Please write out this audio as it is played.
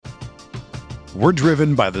We're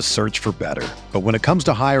driven by the search for better. But when it comes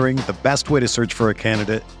to hiring, the best way to search for a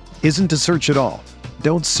candidate isn't to search at all.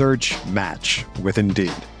 Don't search, match with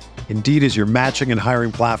Indeed. Indeed is your matching and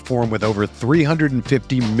hiring platform with over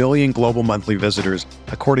 350 million global monthly visitors,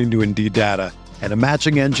 according to Indeed data, and a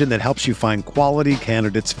matching engine that helps you find quality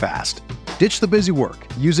candidates fast. Ditch the busy work.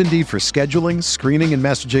 Use Indeed for scheduling, screening, and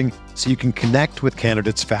messaging so you can connect with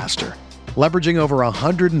candidates faster. Leveraging over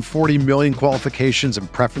 140 million qualifications and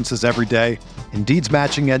preferences every day, Indeed's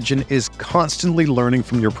matching engine is constantly learning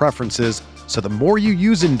from your preferences, so the more you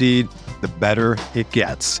use Indeed, the better it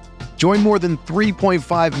gets. Join more than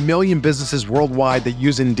 3.5 million businesses worldwide that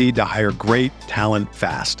use Indeed to hire great talent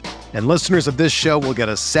fast. And listeners of this show will get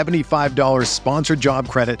a $75 sponsored job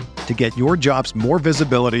credit to get your jobs more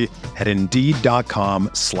visibility at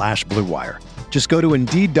Indeed.com/Blue Wire. Just go to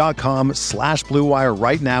Indeed.com/Blue Wire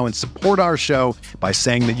right now and support our show by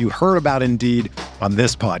saying that you heard about Indeed on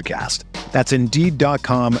this podcast. That's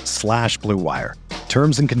Indeed.com/Blue Wire.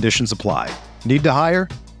 Terms and conditions apply. Need to hire?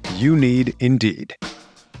 You need Indeed.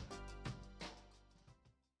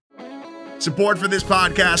 Support for this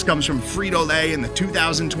podcast comes from Frito-Lay and the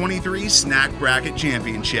 2023 Snack Bracket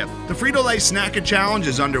Championship. The Frito-Lay Snack-It Challenge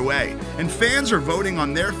is underway, and fans are voting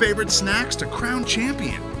on their favorite snacks to crown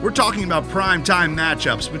champion. We're talking about prime-time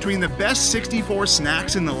matchups between the best 64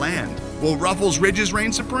 snacks in the land. Will Ruffles Ridges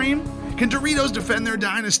reign supreme? Can Doritos defend their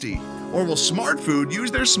dynasty? Or will Smart Food use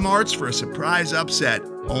their smarts for a surprise upset?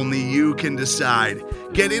 Only you can decide.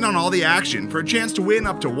 Get in on all the action for a chance to win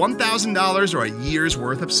up to $1,000 or a year's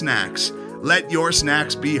worth of snacks. Let your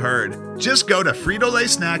snacks be heard. Just go to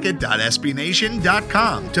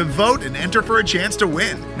fritolaysnacket.sbnation.com to vote and enter for a chance to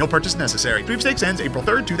win. No purchase necessary. Sweepstakes ends April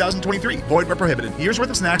 3rd, 2023. Void where prohibited. Year's worth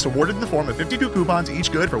of snacks awarded in the form of 52 coupons,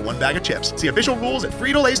 each good for one bag of chips. See official rules at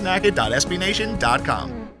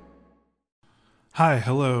fritolaysnacket.sbnation.com. Hi,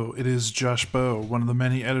 hello. It is Josh Bowe, one of the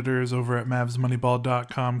many editors over at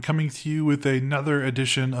MavsMoneyball.com, coming to you with another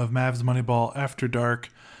edition of Mavs Moneyball After Dark.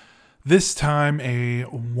 This time, a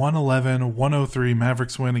 111-103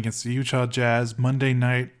 Mavericks win against the Utah Jazz Monday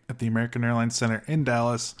night at the American Airlines Center in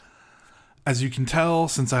Dallas. As you can tell,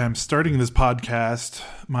 since I am starting this podcast,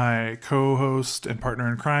 my co-host and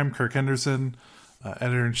partner in crime, Kirk Henderson,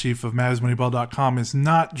 editor-in-chief of MavsMoneyball.com, is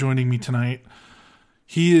not joining me tonight.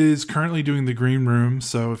 He is currently doing the green room,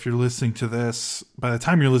 so if you're listening to this, by the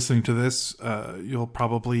time you're listening to this, you'll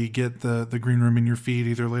probably get the green room in your feed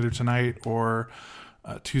either later tonight or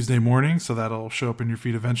Tuesday morning, so that'll show up in your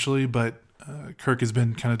feed eventually. But Kirk has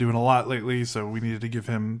been kind of doing a lot lately, so we needed to give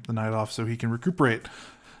him the night off so he can recuperate.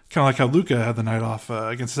 Kind of like how Luka had the night off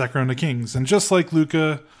against the Sacramento Kings. And just like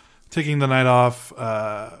Luka taking the night off,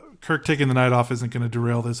 Kirk taking the night off isn't going to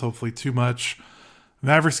derail this hopefully too much.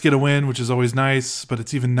 Mavericks get a win, which is always nice, but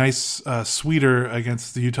it's even sweeter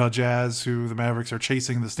against the Utah Jazz, who the Mavericks are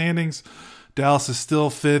chasing in the standings. Dallas is still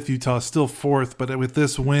 5th, Utah is still 4th, but with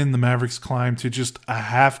this win, the Mavericks climb to just a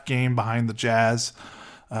half game behind the Jazz.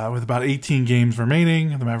 With about 18 games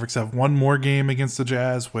remaining, the Mavericks have one more game against the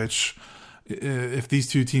Jazz, which, if these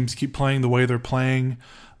two teams keep playing the way they're playing,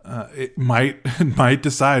 it might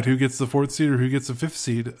decide who gets the 4th seed or who gets the 5th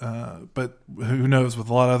seed. But who knows? With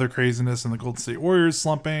a lot of other craziness and the Golden State Warriors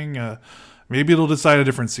slumping, maybe it'll decide a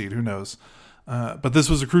different seed. Who knows? But this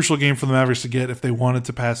was a crucial game for the Mavericks to get if they wanted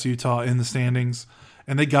to pass Utah in the standings,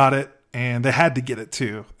 and they got it, and they had to get it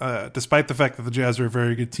too. Despite the fact that the Jazz are a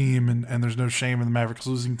very good team, and there's no shame in the Mavericks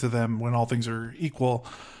losing to them when all things are equal.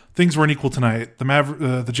 Things weren't equal tonight.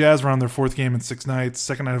 The Jazz were on their 4th game in 6 nights,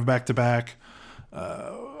 second night of back-to-back.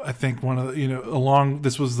 I think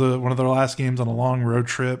this was one of their last games on a long road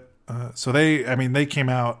trip. So they came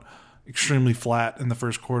out extremely flat in the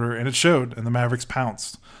first quarter, and it showed, and the Mavericks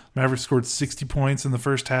pounced. Mavericks scored 60 points in the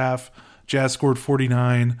first half. Jazz scored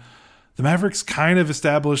 49. The Mavericks kind of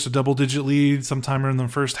established a double-digit lead sometime in the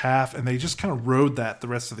first half, and they just kind of rode that the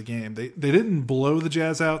rest of the game. They didn't blow the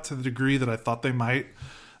Jazz out to the degree that I thought they might,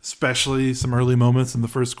 especially some early moments in the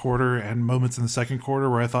first quarter and moments in the second quarter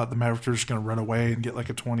where I thought the Mavericks were just going to run away and get like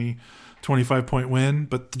a 20, 25-point win.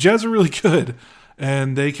 But the Jazz are really good,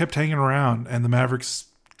 and they kept hanging around, and the Mavericks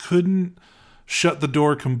couldn't shut the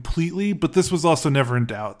door completely, but this was also never in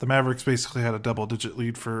doubt. The Mavericks basically had a double-digit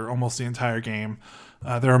lead for almost the entire game.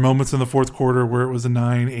 There are moments in the fourth quarter where it was a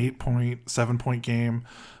 9, 8-point, 7-point game,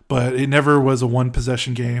 but it never was a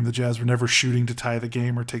one-possession game. The Jazz were never shooting to tie the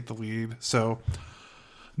game or take the lead. So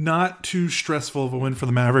not too stressful of a win for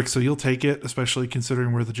the Mavericks, so you'll take it, especially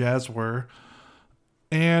considering where the Jazz were.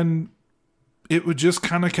 And it would just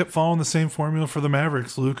kind of kept following the same formula for the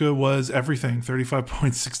Mavericks. Luka was everything. 35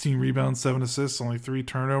 points, 16 rebounds, 7 assists, only 3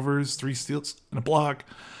 turnovers, 3 steals, and a block.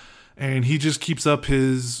 And he just keeps up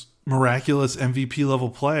his miraculous MVP level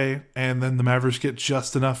play, and then the Mavericks get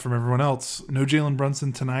just enough from everyone else. No Jalen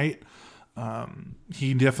Brunson tonight.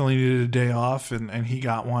 He definitely needed a day off, and he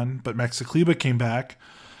got one. But Maxi Kleber came back,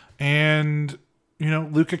 and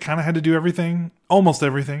Luka kind of had to do everything, almost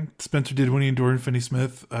everything. Spencer Dinwiddie and Dorian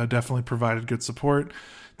Finney-Smith definitely provided good support.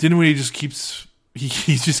 Dinwiddie just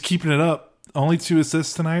he's just keeping it up. Only 2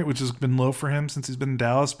 assists tonight, which has been low for him since he's been in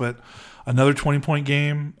Dallas, but another 20-point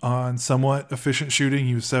game on somewhat efficient shooting.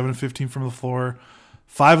 He was 7 of 15 from the floor,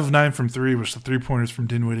 5 of 9 from 3, which the 3-pointers from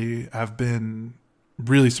Dinwiddie have been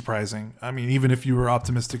really surprising. I mean, even if you were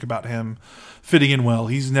optimistic about him fitting in well,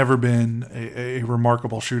 he's never been a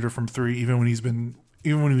remarkable shooter from 3, even when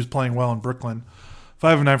he was playing well in Brooklyn.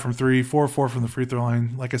 5 of 9 from 3, 4 of 4 from the free throw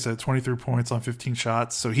line. Like I said, 23 points on 15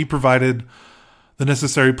 shots. So he provided the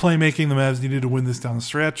necessary playmaking the Mavs needed to win this down the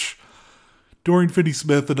stretch. Dorian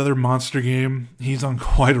Finney-Smith, another monster game. He's on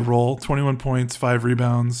quite a roll. 21 points, 5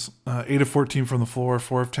 rebounds, 8 of 14 from the floor,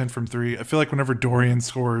 4 of 10 from 3. I feel like whenever Dorian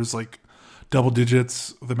scores like double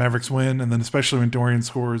digits, the Mavericks win, and then especially when Dorian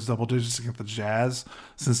scores double digits against the Jazz,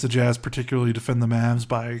 since the Jazz particularly defend the Mavs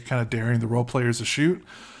by kind of daring the role players to shoot.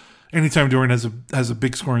 Anytime Dorian has a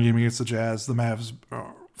big scoring game against the Jazz, the Mavs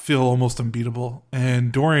feel almost unbeatable.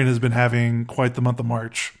 And Dorian has been having quite the month of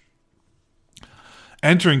March.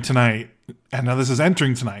 Entering tonight, and now this is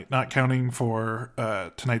entering tonight, not counting for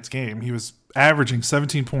tonight's game, he was averaging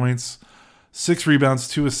 17 points, 6 rebounds,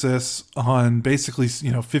 2 assists on basically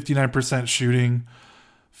 59% shooting,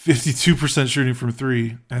 52% shooting from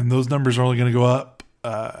 3, and those numbers are only going to go up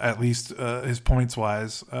at least his points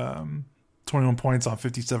wise. 21 points on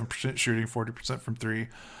 57% shooting, 40% from 3.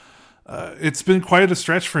 It's been quite a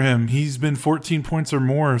stretch for him. He's been 14 points or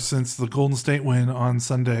more since the Golden State win on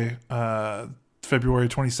Sunday, February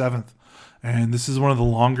 27th. And this is one of the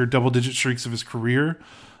longer double-digit streaks of his career.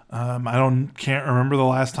 I can't remember the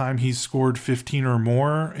last time he scored 15 or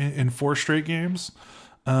more in 4 straight games.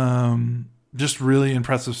 Just really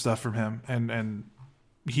impressive stuff from him. And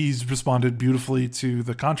he's responded beautifully to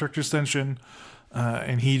the contract extension.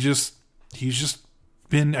 And he's just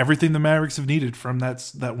been everything the Mavericks have needed from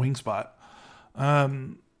that wing spot.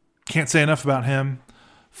 Can't say enough about him.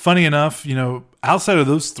 Funny enough, outside of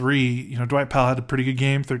those 3, Dwight Powell had a pretty good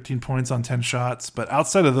game, 13 points on 10 shots. But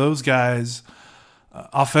outside of those guys,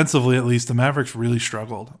 offensively at least, the Mavericks really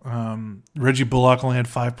struggled. Reggie Bullock only had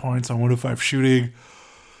 5 points on 1 of 5 shooting.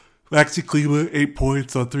 Maxi Kleber, 8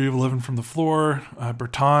 points on 3 of 11 from the floor.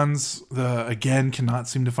 Bertans, again, cannot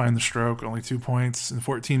seem to find the stroke, only 2 points in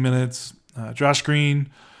 14 minutes. Josh Green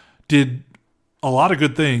did a lot of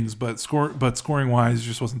good things, but scoring-wise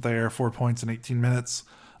just wasn't there. 4 points in 18 minutes.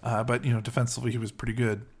 But defensively he was pretty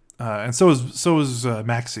good. And so was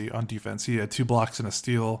Maxi on defense. He had 2 blocks and a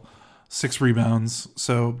steal, 6 rebounds.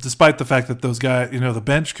 So despite the fact that those guys, the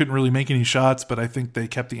bench couldn't really make any shots, but I think they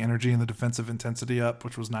kept the energy and the defensive intensity up,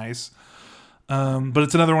 which was nice. But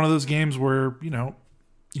it's another one of those games where,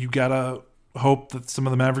 you got to hope that some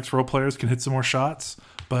of the Mavericks role players can hit some more shots,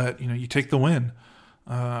 but, you take the win.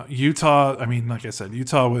 Utah, like I said,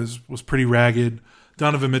 Utah was pretty ragged.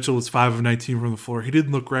 Donovan Mitchell was 5 of 19 from the floor. He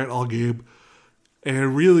didn't look right all game.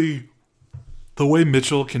 And really, the way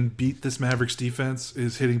Mitchell can beat this Mavericks defense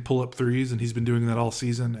is hitting pull-up threes, and he's been doing that all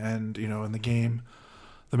season. And, in the game,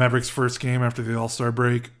 the Mavericks' first game after the All-Star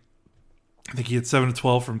break, I think he had 7 of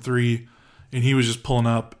 12 from 3, and he was just pulling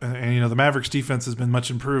up. And the Mavericks' defense has been much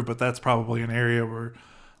improved, but that's probably an area where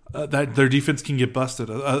that their defense can get busted.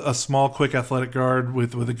 A small, quick, athletic guard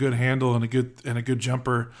with a good handle and a good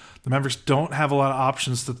jumper. The Mavericks don't have a lot of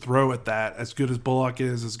options to throw at that. As good as Bullock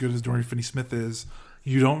is, as good as Dorian Finney-Smith is,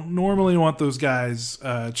 you don't normally want those guys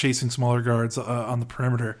chasing smaller guards on the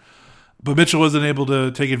perimeter. But Mitchell wasn't able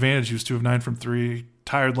to take advantage. He was 2 of 9 from 3.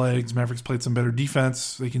 Tired legs. Mavericks played some better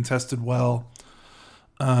defense. They contested well.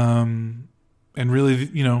 And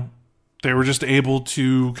really, they were just able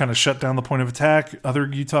to kind of shut down the point of attack. Other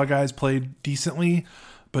Utah guys played decently,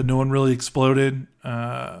 but no one really exploded.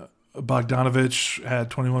 Bogdanovich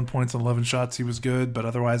had 21 points on 11 shots. He was good, but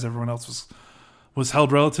otherwise everyone else was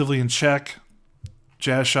held relatively in check.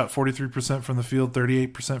 Jazz shot 43% from the field,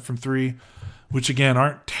 38% from 3, which again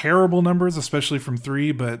aren't terrible numbers, especially from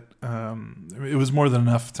 3, but it was more than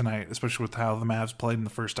enough tonight, especially with how the Mavs played in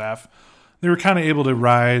the first half. They were kind of able to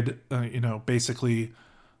ride, basically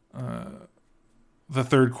the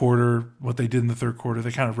third quarter, what they did in the third quarter.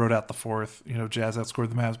 They kind of rode out the fourth. Jazz outscored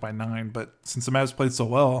the Mavs by 9, but since the Mavs played so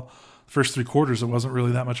well, the first 3 quarters, it wasn't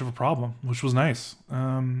really that much of a problem, which was nice.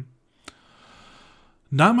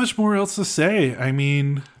 Not much more else to say.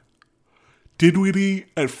 Dinwiddie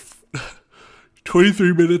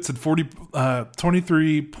 23 minutes and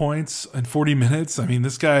 23 points in 40 minutes. I mean,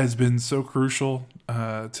 this guy has been so crucial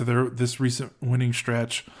to this recent winning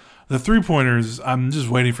stretch. The three-pointers, I'm just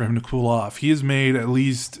waiting for him to cool off. He has made at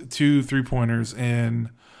least 2 three-pointers in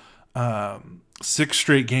 6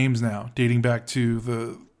 straight games now, dating back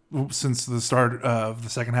to since the start of the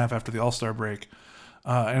second half after the All-Star break.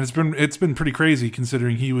 And it's been pretty crazy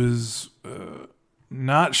considering he was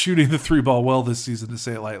not shooting the three ball well this season, to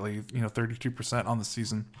say it lightly, 32% on the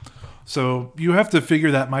season. So you have to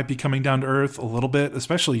figure that might be coming down to earth a little bit,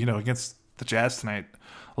 especially, against the Jazz tonight.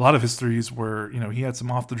 A lot of his threes were, he had some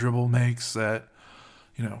off the dribble makes that,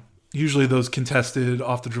 usually those contested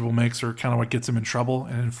off the dribble makes are kind of what gets him in trouble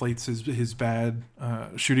and inflates his bad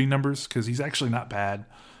shooting numbers, because he's actually not bad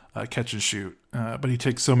catch and shoot. But he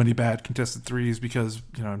takes so many bad contested threes because,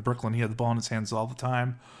 in Brooklyn, he had the ball in his hands all the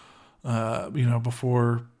time.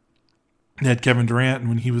 Before they had Kevin Durant, and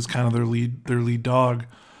when he was kind of their lead dog,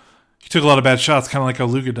 he took a lot of bad shots, kind of like how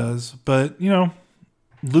Luka does. But,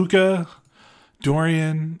 Luka,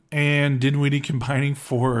 Dorian, and Dinwiddie combining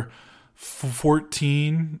for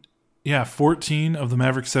 14 of the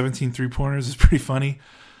Mavericks' 17 three-pointers is pretty funny.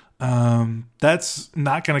 That's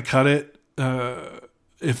not going to cut it.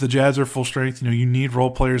 If the Jazz are full strength, you need role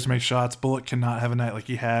players to make shots. Bullock cannot have a night like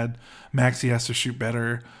he had. Maxey has to shoot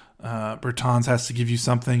better. Bertans has to give you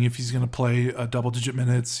something if he's going to play double-digit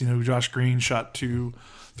minutes. Josh Green shot 2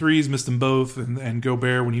 threes, missed them both, and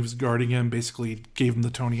Gobert, when he was guarding him, basically gave him the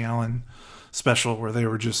Tony Allen special where they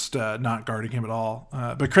were just not guarding him at all.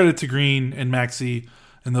 But credit to Green and Maxey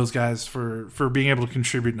and those guys for being able to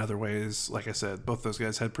contribute in other ways. Like I said, both those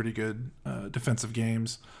guys had pretty good defensive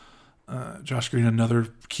games. Josh Green, another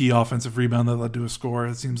key offensive rebound that led to a score.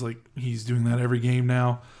 It seems like he's doing that every game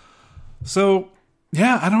now. So,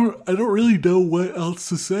 yeah, I don't really know what else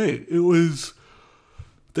to say.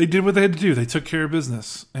 They did what they had to do. They took care of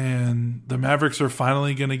business, and the Mavericks are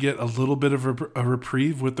finally going to get a little bit of a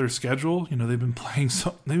reprieve with their schedule. They've been playing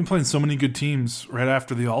so many good teams right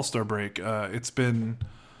after the All-Star break. It's been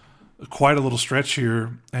quite a little stretch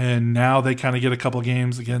here, and now they kind of get a couple of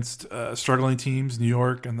games against struggling teams, New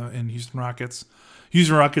York and Houston Rockets.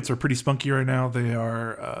 Houston Rockets are pretty spunky right now. They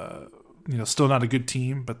are still not a good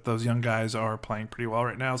team, but those young guys are playing pretty well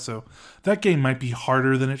right now. So that game might be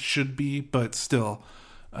harder than it should be, but still,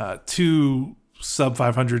 2 sub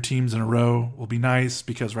 500 teams in a row will be nice,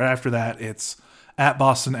 because right after that, it's at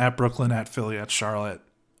Boston, at Brooklyn, at Philly, at Charlotte.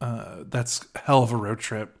 That's a hell of a road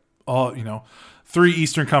trip. 3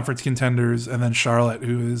 Eastern Conference contenders, and then Charlotte,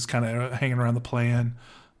 who is kind of hanging around the play-in,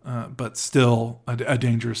 but still a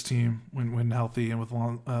dangerous team when healthy and with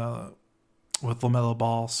LaMelo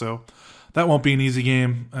Ball. So that won't be an easy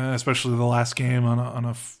game, especially the last game on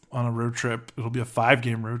a road trip. It'll be a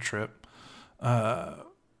 5-game road trip.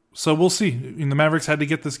 So we'll see. The Mavericks had to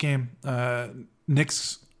get this game.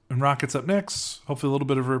 Knicks and Rockets up next. Hopefully a little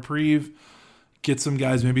bit of a reprieve. Get some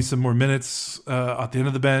guys maybe some more minutes at the end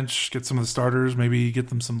of the bench. Get some of the starters, maybe get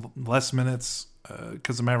them some less minutes,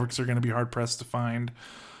 because the Mavericks are going to be hard-pressed to find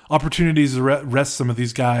opportunities to rest some of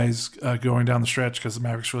these guys going down the stretch, because the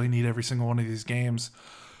Mavericks really need every single one of these games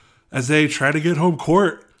as they try to get home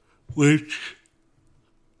court, which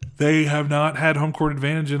they have not had home court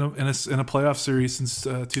advantage in a playoff series since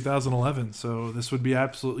 2011. So this would be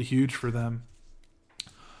absolutely huge for them.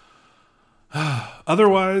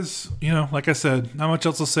 Otherwise, like I said, not much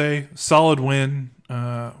else to say. Solid win.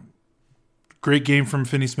 Great game from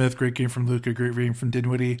Finney-Smith, great game from Luka, great game from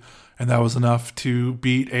Dinwiddie, and that was enough to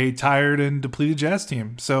beat a tired and depleted Jazz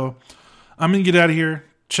team. So I'm going to get out of here.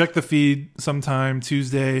 Check the feed sometime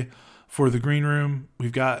Tuesday for the Green Room.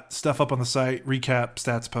 We've got stuff up on the site, recap,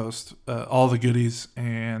 stats post, all the goodies.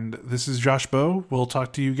 And this is Josh Bowe. We'll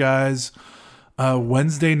talk to you guys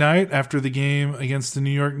Wednesday night after the game against the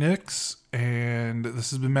New York Knicks. And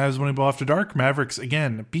this has been Mavs Moneyball After Dark. Mavericks,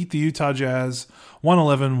 again, beat the Utah Jazz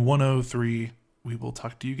 111-103. We will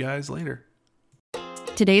talk to you guys later.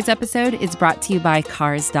 Today's episode is brought to you by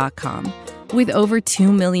Cars.com. With over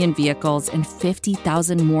 2 million vehicles and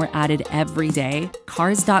 50,000 more added every day,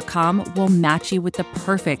 Cars.com will match you with the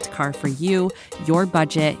perfect car for you, your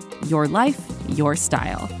budget, your life, your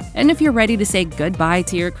style. And if you're ready to say goodbye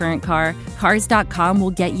to your current car, Cars.com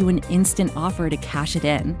will get you an instant offer to cash it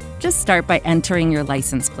in. Just start by entering your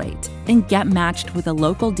license plate and get matched with a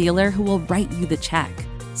local dealer who will write you the check.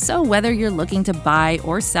 So whether you're looking to buy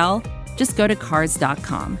or sell, just go to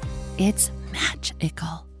Cars.com. It's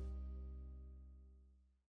magical.